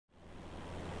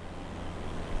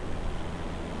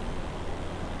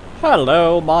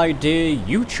Hello my dear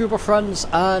YouTuber friends,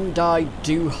 and I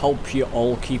do hope you're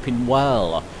all keeping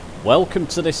well. Welcome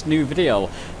to this new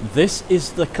video. This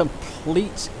is the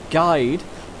complete guide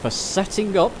for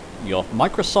setting up your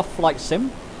Microsoft Flight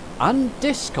Sim and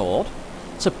Discord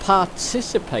to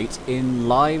participate in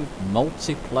live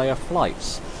multiplayer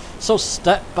flights. So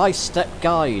step-by-step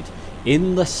guide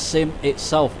in the sim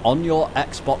itself on your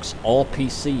Xbox or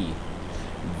PC.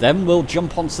 Then we'll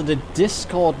jump onto the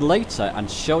Discord later and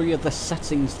show you the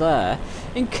settings there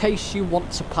in case you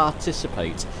want to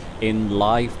participate in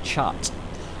live chat.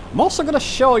 I'm also going to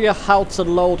show you how to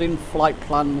load in flight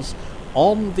plans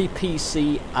on the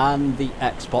PC and the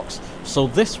Xbox, so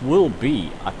this will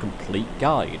be a complete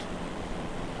guide.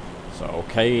 So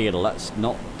okay, let's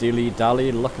not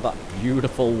dilly-dally. Look at that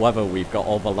beautiful weather we've got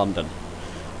over London.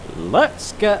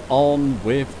 Let's get on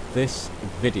with this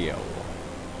video.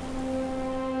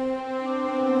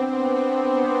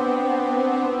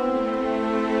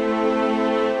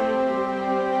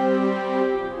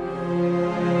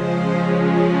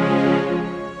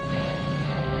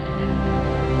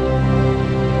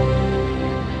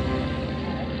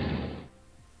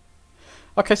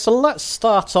 Okay, so let's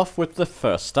start off with the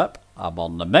first step. I'm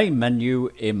on the main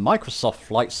menu in Microsoft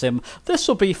Flight Sim. This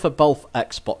will be for both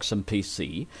Xbox and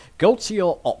PC. Go to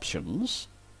your options,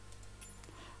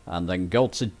 and then go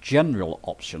to general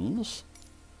options.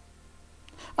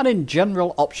 And in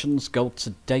general options, go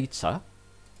to data.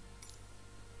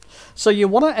 So you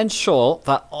want to ensure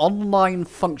that online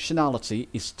functionality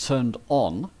is turned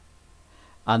on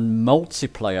and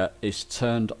multiplayer is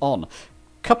turned on.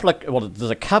 There's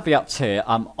a caveat here.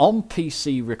 I'm on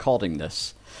PC recording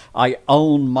this. I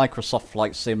own Microsoft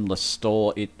Flight Sim, the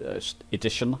store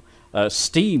edition,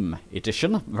 Steam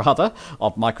edition rather,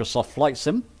 of Microsoft Flight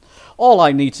Sim. All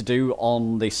I need to do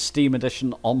on the Steam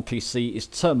edition on PC is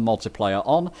turn multiplayer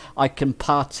on. I can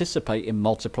participate in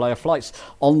multiplayer flights.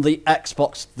 On the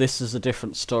Xbox, this is a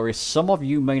different story. Some of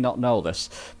you may not know this,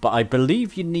 but I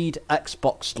believe you need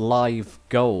Xbox Live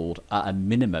Gold at a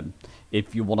minimum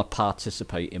if you want to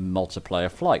participate in multiplayer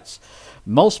flights.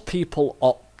 Most people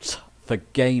opt for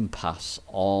Game Pass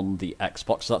on the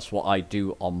Xbox. That's what I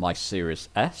do on my Series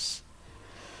S.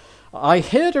 I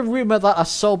heard a rumour that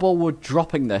Asobo were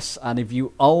dropping this, and if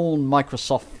you own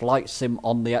Microsoft Flight Sim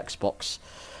on the Xbox,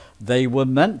 they were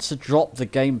meant to drop the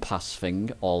Game Pass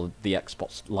thing, or the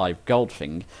Xbox Live Gold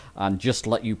thing, and just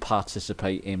let you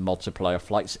participate in multiplayer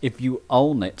flights if you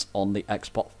own it on the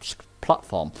Xbox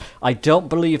platform. I don't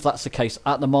believe that's the case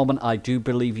at the moment. I do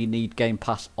believe you need Game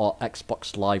Pass or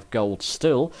Xbox Live Gold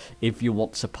still if you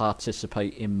want to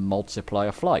participate in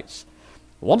multiplayer flights.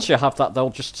 Once you have that, they'll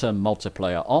just turn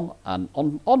multiplayer on and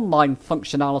online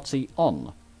functionality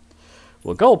on.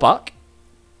 We'll go back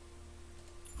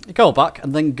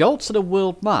and then go to the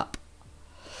world map.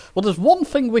 Well, there's one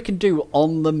thing we can do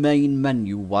on the main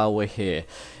menu while we're here.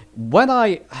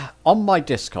 On my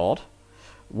Discord,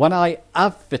 when I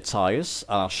advertise,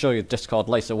 and I'll show you Discord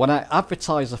later, when I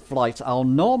advertise a flight, I'll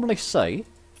normally say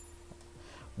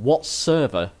what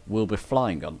server we'll be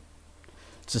flying on.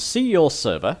 To see your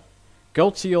server, go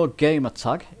to your gamer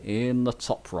tag in the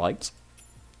top right,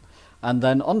 and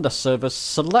then under servers,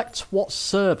 select what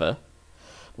server.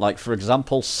 Like for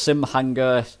example,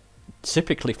 SimHanger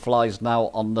typically flies now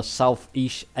on the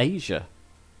Southeast Asia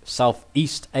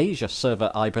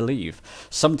server, I believe.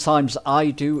 Sometimes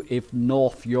I do if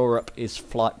North Europe is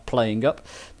playing up.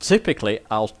 Typically,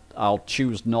 I'll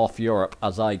choose North Europe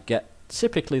as I get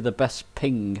typically the best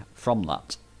ping from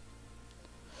that.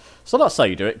 So that's how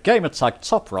you do it. Gamer tag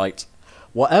top right.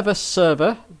 Whatever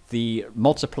server the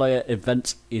multiplayer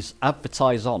event is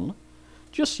advertised on,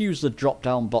 just use the drop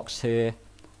down box here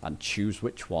and choose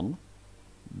which one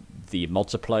the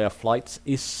multiplayer flight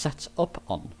is set up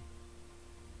on.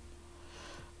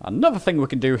 Another thing we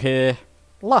can do here,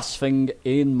 last thing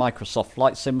in Microsoft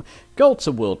Flight Sim, go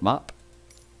to World Map.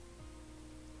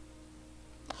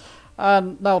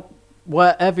 And now,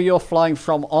 wherever you're flying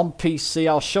from on PC,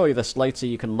 I'll show you this later,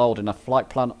 you can load in a flight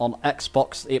plan. On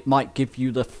Xbox, it might give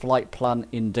you the flight plan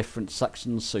in different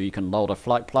sections, so you can load a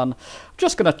flight plan. I'm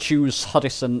just going to choose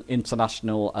Hudson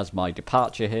International as my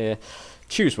departure here.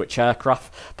 Choose which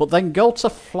aircraft, but then go to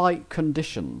Flight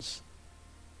Conditions.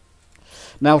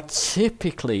 Now,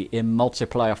 typically in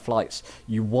multiplayer flights,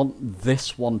 you want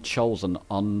this one chosen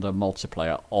under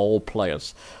multiplayer, all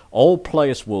players. All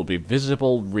players will be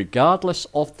visible regardless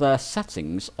of their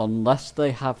settings unless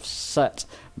they have set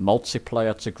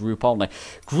multiplayer to group only.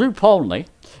 Group only,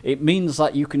 it means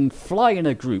that you can fly in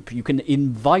a group, you can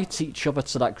invite each other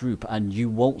to that group and you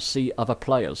won't see other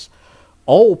players.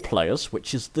 All players,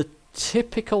 which is the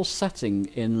typical setting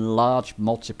in large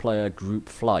multiplayer group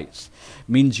flights.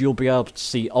 Means you'll be able to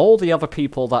see all the other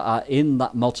people that are in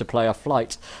that multiplayer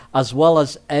flight, as well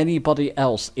as anybody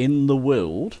else in the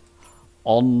world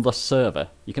on the server.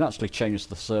 You can actually change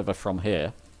the server from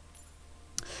here.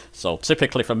 So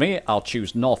typically for me, I'll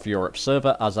choose North Europe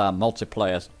server as our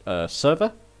multiplayer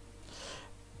server.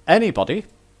 Anybody,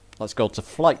 let's go to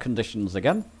flight conditions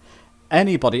again.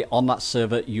 Anybody on that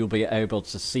server you'll be able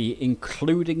to see,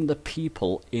 including the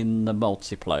people in the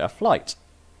multiplayer flight.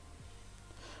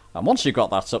 And once you've got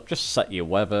that up, just set your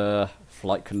weather,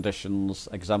 flight conditions,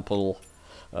 example.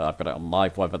 I've got it on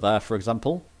live weather there, for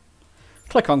example.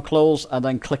 Click on close and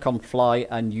then click on fly,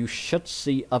 and you should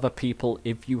see other people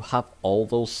if you have all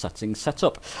those settings set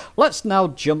up. Let's now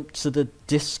jump to the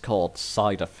Discord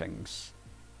side of things.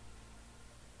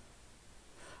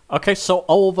 Okay, so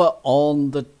over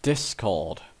on the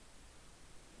Discord.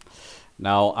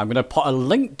 Now, I'm going to put a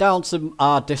link down to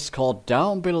our Discord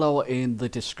down below in the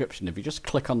description. If you just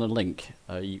click on the link,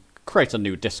 you create a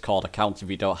new Discord account if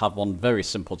you don't have one. Very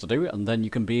simple to do, and then you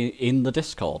can be in the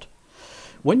Discord.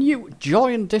 When you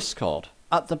join Discord,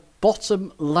 at the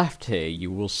bottom left here,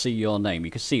 you will see your name.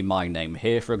 You can see my name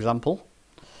here, for example.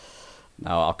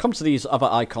 Now, I'll come to these other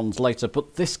icons later,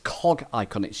 but this cog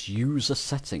icon, it's user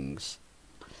settings.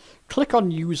 Click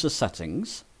on user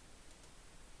settings.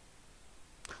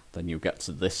 Then you get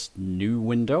to this new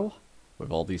window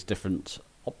with all these different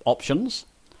options.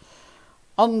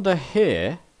 Under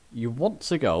here, you want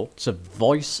to go to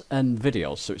voice and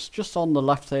video. So it's just on the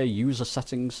left there, user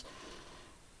settings.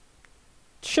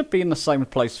 Should be in the same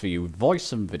place for you,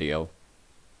 voice and video.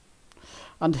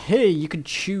 And here you can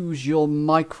choose your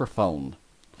microphone.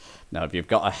 Now if you've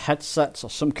got a headset or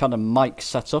some kind of mic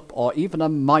setup, or even a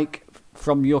mic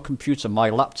from your computer, my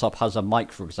laptop has a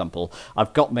mic, for example.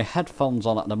 I've got my headphones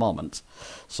on at the moment,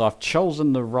 so I've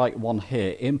chosen the right one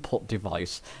here, input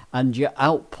device, and your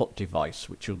output device,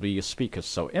 which will be your speakers.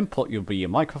 So input will be your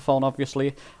microphone,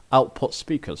 obviously, output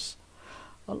speakers.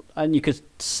 And you can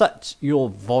set your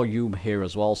volume here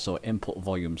as well, so input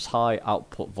volume's high,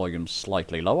 output volume's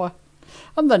slightly lower.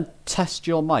 And then test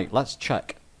your mic, let's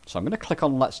check. So I'm going to click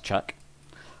on let's check.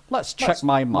 Let's check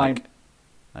my mic.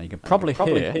 And you can probably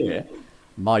hear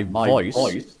my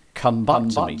voice come back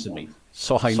to me.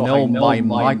 So I know my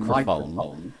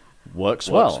microphone works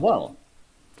well.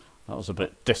 That was a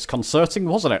bit disconcerting,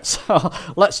 wasn't it? So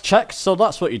let's check. So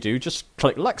that's what you do. Just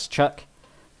click let's check.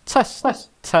 Test.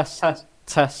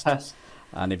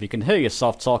 And if you can hear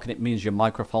yourself talking, it means your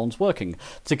microphone's working.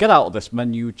 To get out of this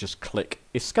menu, just click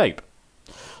escape.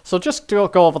 So just to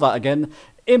go over that again.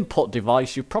 Input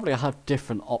device, you probably have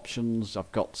different options.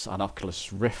 I've got an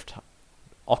Oculus Rift,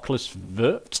 Oculus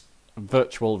Vert,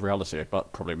 virtual reality,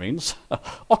 that probably means.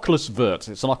 Oculus Vert,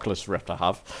 it's an Oculus Rift I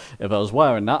have. If I was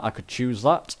wearing that, I could choose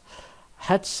that.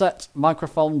 Headset,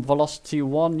 microphone, velocity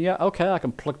 1, yeah, okay, I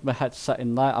can plug my headset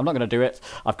in there. I'm not going to do it.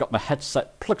 I've got my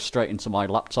headset plugged straight into my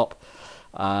laptop,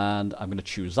 and I'm going to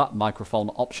choose that microphone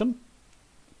option.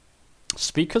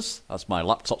 Speakers, that's my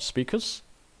laptop speakers.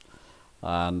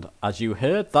 And as you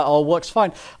heard, that all works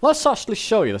fine. Let's actually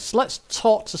show you this. Let's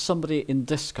talk to somebody in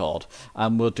Discord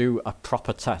and we'll do a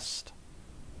proper test.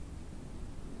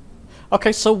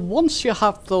 Okay, so once you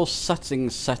have those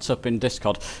settings set up in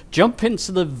Discord, jump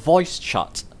into the voice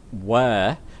chat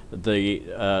where the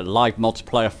live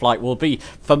multiplayer flight will be.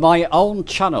 For my own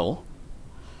channel,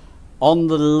 on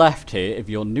the left here, if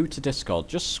you're new to Discord,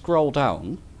 just scroll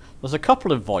down. There's a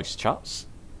couple of voice chats.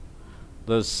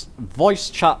 There's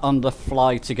voice chat under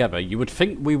fly together. You would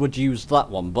think we would use that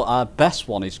one, but our best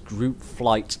one is group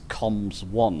flight comms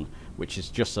 1, which is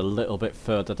just a little bit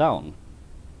further down.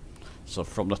 So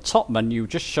from the top menu,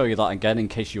 just show you that again in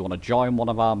case you want to join one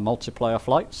of our multiplayer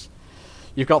flights.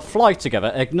 You've got fly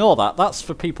together. Ignore that. That's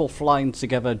for people flying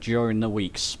together during the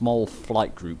week, small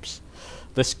flight groups.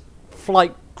 This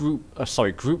flight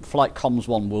group flight comms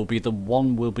 1 will be the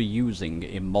one we'll be using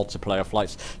in multiplayer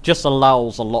flights. Just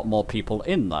allows a lot more people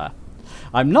in there.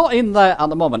 I'm not in there at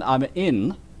the moment. I'm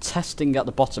in testing at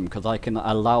the bottom because I can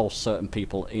allow certain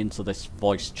people into this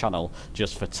voice channel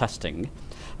just for testing.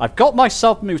 I've got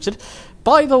myself muted.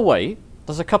 By the way,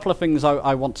 there's a couple of things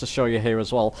I want to show you here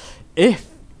as well. If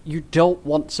you don't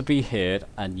want to be heard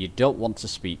and you don't want to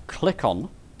speak, click on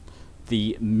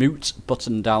the mute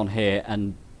button down here,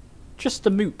 and just the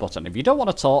mute button. If you don't want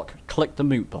to talk, click the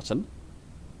mute button.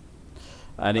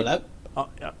 And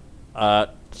hello?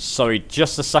 Sorry,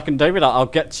 just a second, David. I'll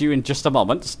get to you in just a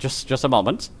moment. Just a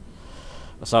moment.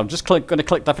 So I'm just going to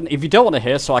click deafen. If you don't want to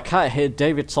hear, so I can't hear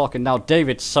David talking now.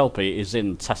 David Selby is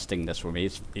in testing this with me.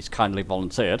 He's kindly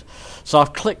volunteered. So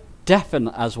I've clicked deafen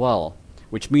as well,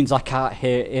 which means I can't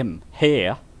hear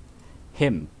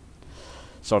him.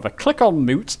 So if I click on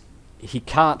mute, he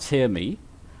can't hear me,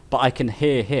 but I can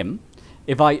hear him.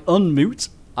 If I unmute,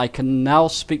 I can now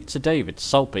speak to David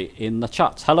Soapy in the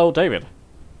chat. Hello, David.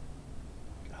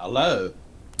 Hello.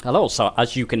 Hello. So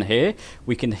as you can hear,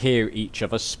 we can hear each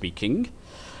other speaking.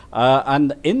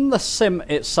 And in the sim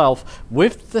itself,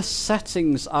 with the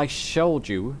settings I showed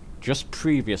you just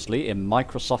previously in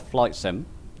Microsoft Flight Sim,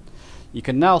 you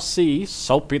can now see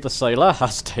Soapy the Sailor,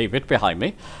 has David behind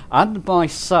me, and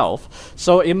myself.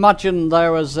 So imagine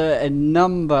there was a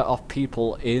number of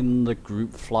people in the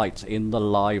group flight, in the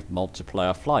live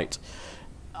multiplayer flight.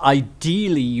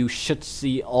 Ideally, you should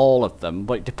see all of them,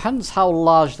 but it depends how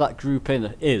large that group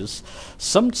is.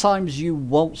 Sometimes you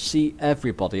won't see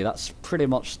everybody. That's pretty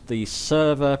much the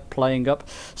server playing up.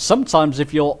 Sometimes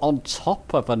if you're on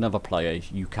top of another player,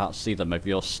 you can't see them if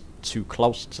you're too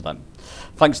close to them.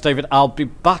 Thanks, David. I'll be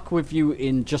back with you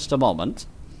in just a moment.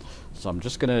 So I'm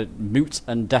just going to mute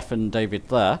and deafen David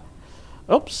there.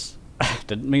 Oops,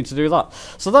 didn't mean to do that.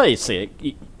 So there you see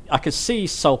it. I can see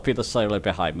Soapy the Sailor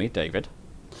behind me, David.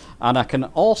 And I can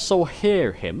also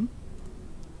hear him.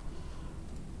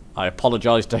 I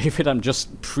apologise, David. I'm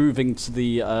just proving to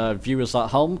the viewers at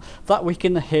home that we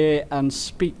can hear and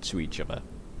speak to each other.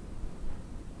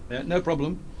 Yeah, no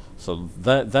problem. So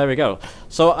there we go.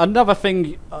 So another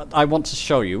thing I want to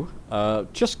show you,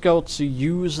 just go to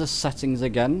user settings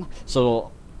again.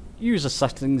 So user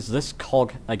settings, this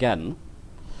cog again.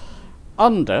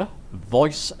 Under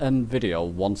voice and video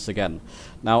once again.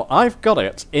 Now I've got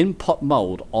it input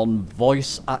mode on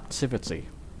voice activity.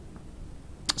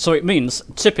 So it means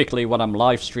typically when I'm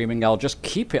live streaming, I'll just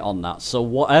keep it on that. So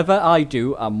whatever I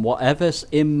do and whatever's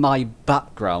in my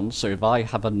background, so if I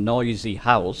have a noisy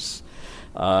house,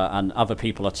 and other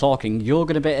people are talking, you're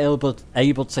going to be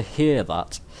able to hear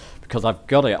that because I've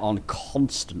got it on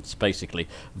constant, basically.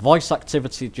 Voice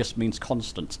activity just means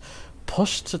constant.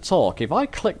 Push to talk, if I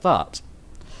click that,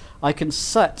 I can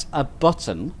set a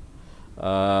button.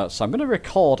 So I'm going to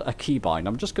record a keybind.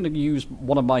 I'm just going to use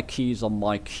one of my keys on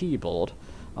my keyboard.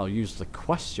 I'll use the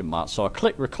question mark. So I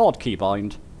click record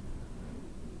keybind,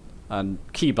 and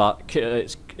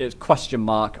it's question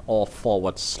mark or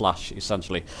 /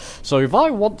 essentially. So if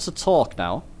I want to talk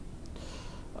now,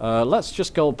 let's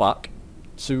just go back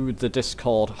to the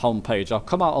Discord homepage. I'll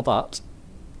come out of that.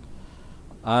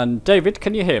 And David,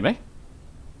 can you hear me?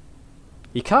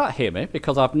 You can't hear me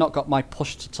because I've not got my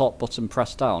push to talk button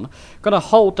pressed down. I'm going to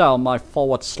hold down my /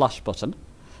 button.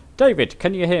 David,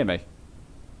 can you hear me?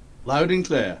 Loud and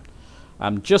clear.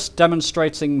 I'm just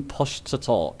demonstrating push to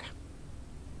talk.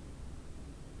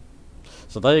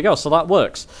 So there you go. So that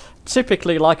works.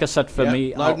 Typically, like I said, for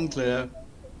me, loud and clear.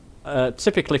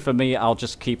 Typically for me, I'll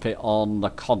just keep it on the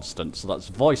constant. So that's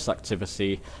voice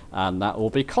activity, and that will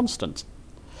be constant.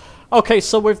 Okay,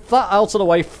 so with that out of the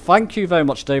way, thank you very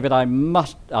much, David. I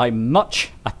much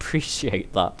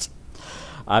appreciate that.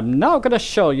 I'm now going to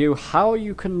show you how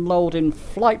you can load in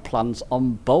flight plans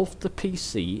on both the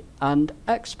PC and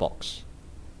Xbox.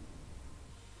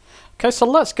 Okay, so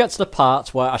let's get to the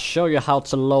part where I show you how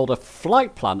to load a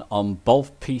flight plan on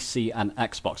both PC and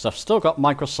Xbox. I've still got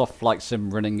Microsoft Flight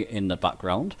Sim running in the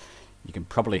background. You can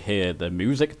probably hear the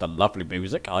music, the lovely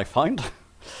music I find.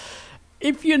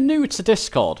 If you're new to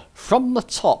Discord, from the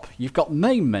top you've got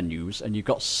main menus and you've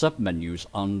got sub-menus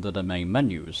under the main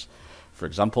menus. For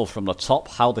example, from the top,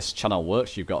 how this channel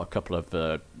works, you've got a couple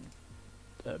of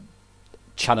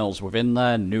channels within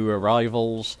there, new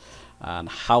arrivals, and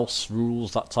house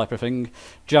rules, that type of thing.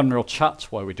 General chat,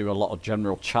 where we do a lot of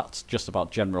general chats just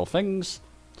about general things.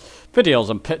 Videos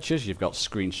and pictures, you've got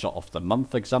screenshot of the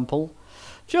month example.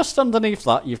 Just underneath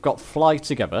that, you've got fly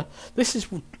together. This is,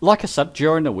 like I said,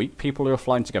 during the week, people who are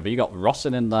flying together. You've got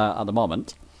Rossin in there at the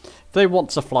moment. If they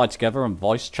want to fly together and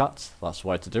voice chat, that's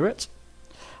where to do it.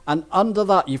 And under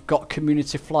that, you've got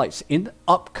community flights in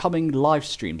upcoming live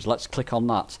streams. Let's click on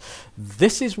that.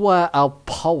 This is where I'll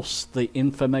post the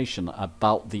information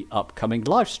about the upcoming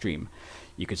live stream.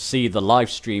 You could see the live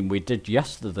stream we did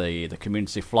yesterday, the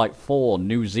community flight for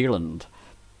New Zealand.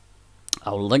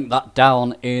 I'll link that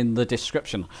down in the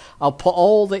description. I'll put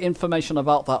all the information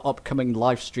about that upcoming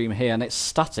live stream here, and it's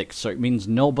static, so it means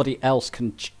nobody else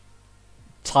can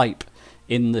type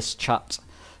in this chat.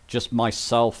 Just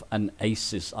myself and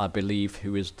Aces, I believe,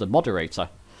 who is the moderator.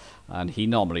 And he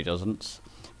normally doesn't.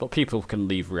 But people can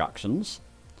leave reactions.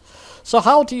 So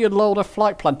how do you load a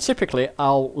flight plan? Typically,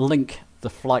 I'll link the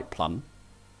flight plan.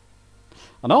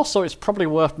 And also, it's probably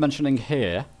worth mentioning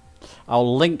here,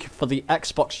 I'll link for the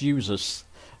Xbox users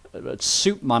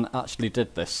Superman actually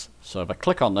did this. So if I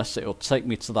click on this, it will take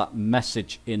me to that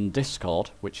message in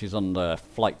Discord, which is under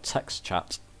flight text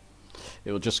chat.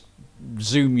 It will just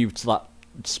zoom you to that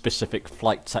specific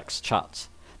flight text chat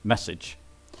message.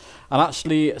 And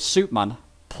actually, Superman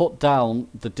put down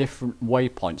the different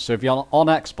waypoints. So if you're on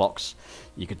Xbox,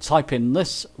 you could type in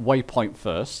this waypoint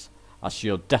first. That's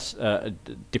your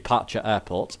departure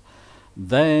airport.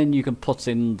 Then you can put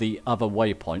in the other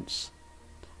waypoints.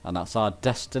 And that's our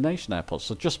destination airport.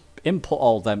 So just input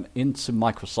all them into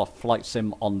Microsoft Flight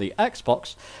Sim on the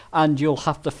Xbox, and you'll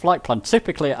have the flight plan.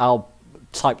 Typically, I'll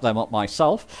type them up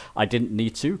myself. I didn't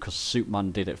need to because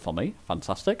Superman did it for me.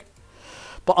 Fantastic.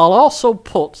 But I'll also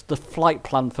put the flight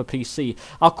plan for PC.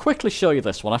 I'll quickly show you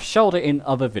this one. I've showed it in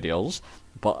other videos,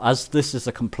 but as this is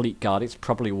a complete guide, it's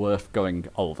probably worth going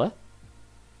over.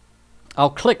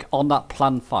 I'll click on that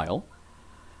plan file,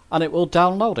 and it will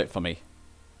download it for me.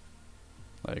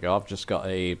 There you go. I've just got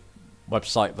a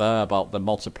website there about the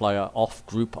multiplayer off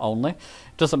group only.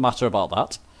 It doesn't matter about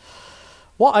that.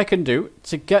 What I can do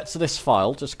to get to this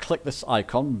file, just click this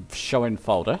icon, show in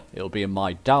folder. It'll be in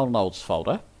my downloads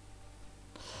folder.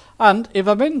 And if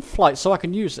I'm in flight, so I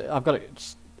can use it, I've got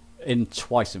it in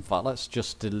twice in fact. Let's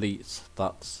just delete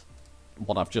that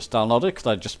one I've just downloaded, because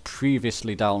I just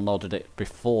previously downloaded it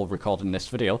before recording this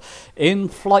video. In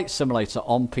Flight Simulator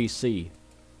on PC,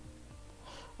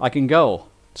 I can go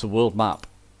to World Map.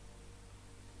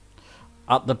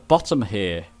 At the bottom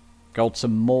here, go to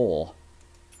More.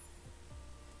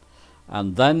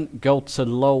 And then go to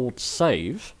Load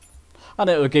Save. And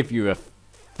it will give you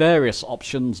various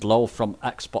options. Load from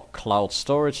Xbox Cloud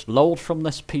Storage. Load from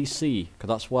this PC, because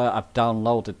that's where I've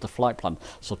downloaded the flight plan.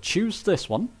 So choose this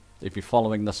one, if you're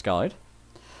following this guide.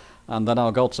 And then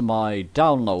I'll go to my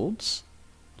downloads.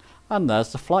 And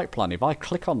there's the flight plan. If I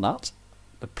click on that,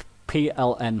 the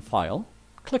PLN file,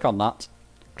 click on that,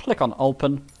 click on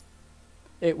open,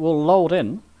 it will load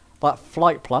in that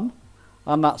flight plan,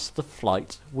 and that's the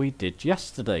flight we did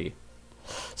yesterday.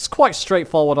 It's quite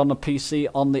straightforward on the PC.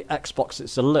 On the Xbox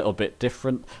it's a little bit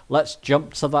different. Let's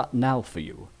jump to that now for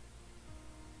you.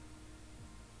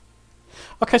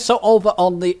 Okay, so over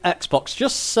on the Xbox,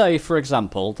 just say, for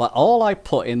example, that all I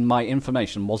put in my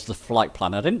information was the flight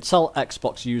plan. I didn't tell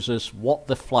Xbox users what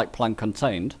the flight plan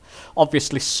contained.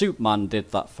 Obviously, Superman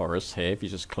did that for us here. If you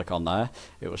just click on there,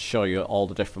 it will show you all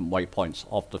the different waypoints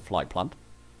of the flight plan.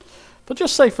 But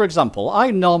just say, for example,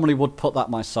 I normally would put that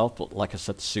myself, but like I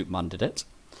said, Superman did it.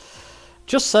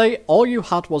 Just say all you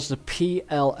had was the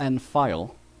PLN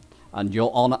file, and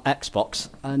you're on Xbox,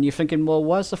 and you're thinking, well,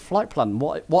 where's the flight plan?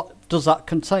 What does that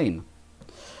contain?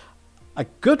 A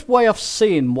good way of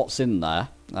seeing what's in there,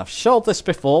 I've showed this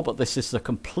before, but this is the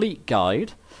complete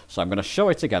guide, so I'm going to show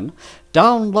it again.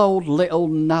 Download little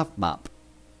nav map.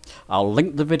 I'll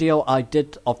link the video I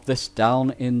did of this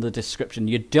down in the description.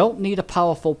 You don't need a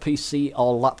powerful PC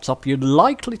or laptop. You're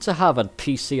likely to have a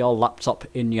PC or laptop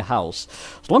in your house.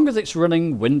 As long as it's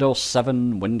running Windows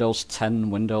 7, Windows 10,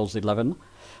 Windows 11,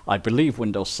 I believe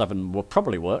Windows 7 will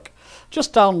probably work.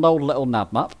 Just download little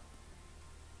nav map.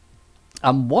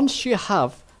 And once you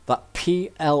have that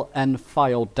PLN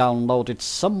file downloaded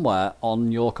somewhere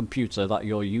on your computer that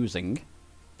you're using,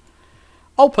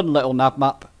 open little nav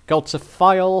map, go to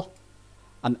File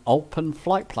and open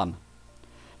Flight Plan.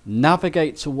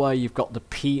 Navigate to where you've got the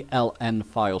PLN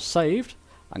file saved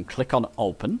and click on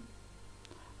Open.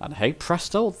 And hey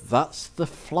presto, that's the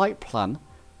flight plan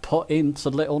put into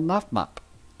little nav map.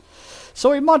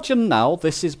 So imagine now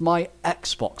this is my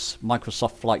Xbox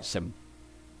Microsoft Flight Sim.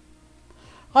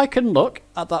 I can look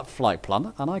at that flight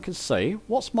plan and I can say,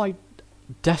 what's my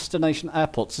destination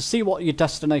airport? To see what your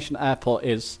destination airport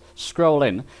is, scroll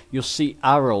in, you'll see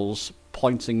arrows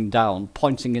pointing down,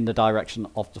 pointing in the direction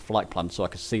of the flight plan. So I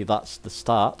can see that's the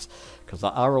start, because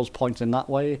that arrow's pointing that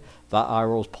way, that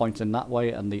arrow's pointing that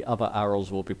way, and the other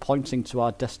arrows will be pointing to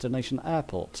our destination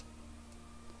airport.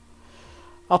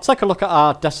 I'll take a look at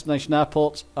our destination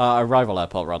airport, arrival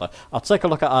airport rather. I'll take a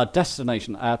look at our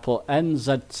destination airport,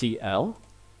 NZTL.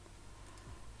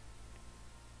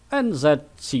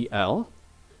 NZTL.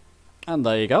 And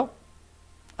there you go.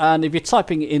 And if you're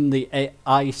typing in the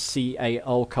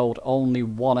ICAO code, only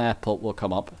one airport will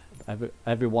come up.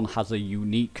 Everyone has a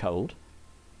unique code.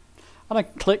 And I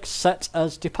can click Set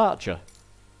as Departure.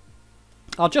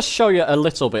 I'll just show you a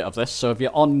little bit of this. So if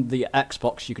you're on the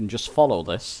Xbox, you can just follow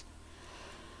this.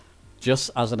 Just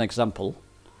as an example.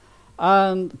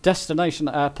 And destination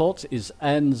airport is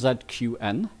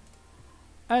NZQN.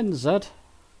 NZQN.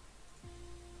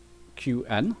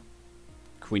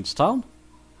 Queenstown.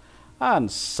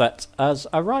 And set as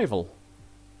arrival.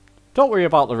 Don't worry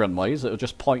about the runways, it'll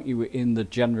just point you in the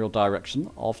general direction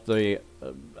of the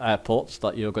airports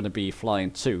that you're going to be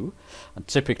flying to. And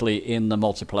typically in the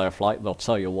multiplayer flight, they'll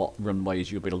tell you what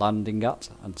runways you'll be landing at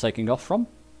and taking off from.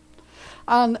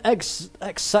 And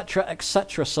etc,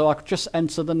 etc. So I'll just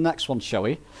enter the next one, shall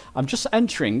we? I'm just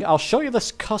entering, I'll show you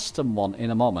this custom one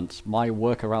in a moment, my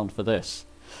workaround for this.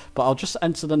 But I'll just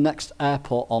enter the next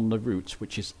airport on the route,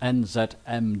 which is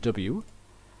NZMW.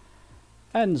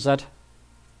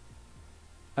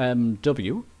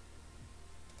 NZMW.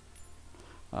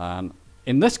 And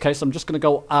in this case, I'm just going to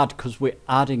go add, because we're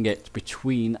adding it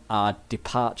between our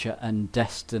departure and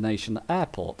destination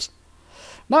airports.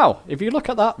 Now, if you look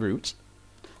at that route,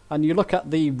 and you look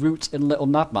at the route in little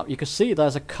nav map, you can see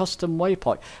there's a custom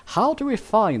waypoint. How do we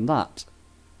find that?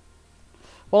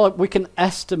 Well, we can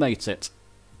estimate it.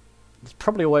 There's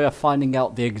probably a way of finding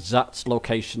out the exact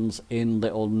locations in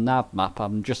little nav map.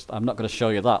 I'm not going to show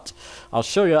you that. I'll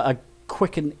show you a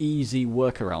quick and easy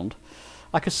workaround.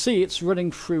 I can see it's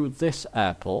running through this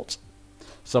airport.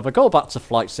 So if I go back to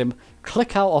Flight Sim,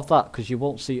 click out of that because you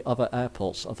won't see other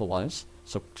airports otherwise.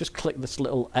 So just click this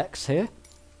little X here.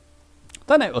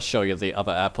 Then it will show you the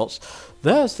other airports.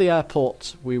 There's the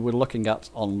airport we were looking at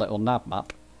on little nav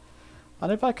map.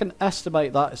 And if I can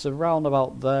estimate that, it's around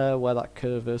about there where that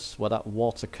curve is, where that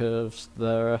water curves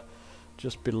there,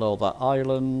 just below that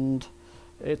island.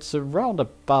 It's around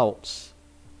about,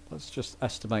 let's just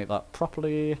estimate that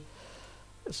properly.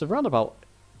 It's around about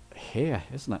here,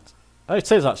 isn't it? Oh,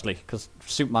 it is actually, because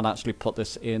Superman actually put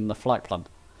this in the flight plan.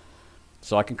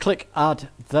 So I can click add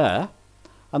there,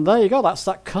 and there you go, that's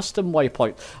that custom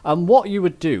waypoint. And what you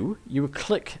would do, you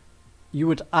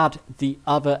would add the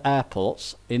other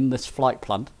airports in this flight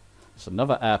plan. There's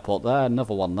another airport there,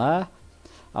 another one there.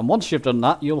 And once you've done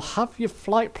that, you'll have your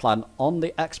flight plan on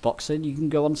the Xbox and you can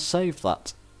go and save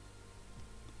that.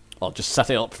 Or just set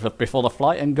it up before the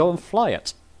flight and go and fly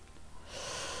it.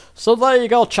 So there you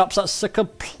go, chaps. That's a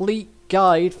complete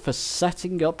guide for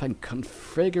setting up and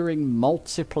configuring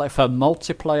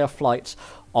multiplayer flights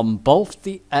on both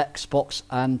the Xbox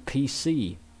and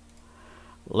PC.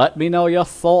 Let me know your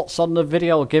thoughts on the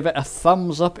video. Give it a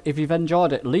thumbs up if you've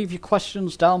enjoyed it. Leave your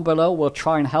questions down below. We'll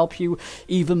try and help you.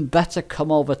 Even better,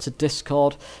 come over to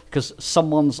Discord, because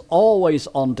someone's always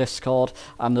on Discord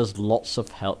and there's lots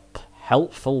of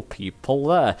helpful people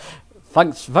there.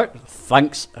 Thanks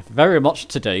very much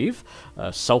to Dave,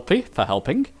 Soapy, for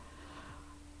helping.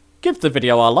 Give the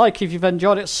video a like if you've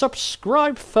enjoyed it.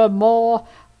 Subscribe for more,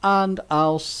 and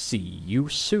I'll see you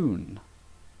soon.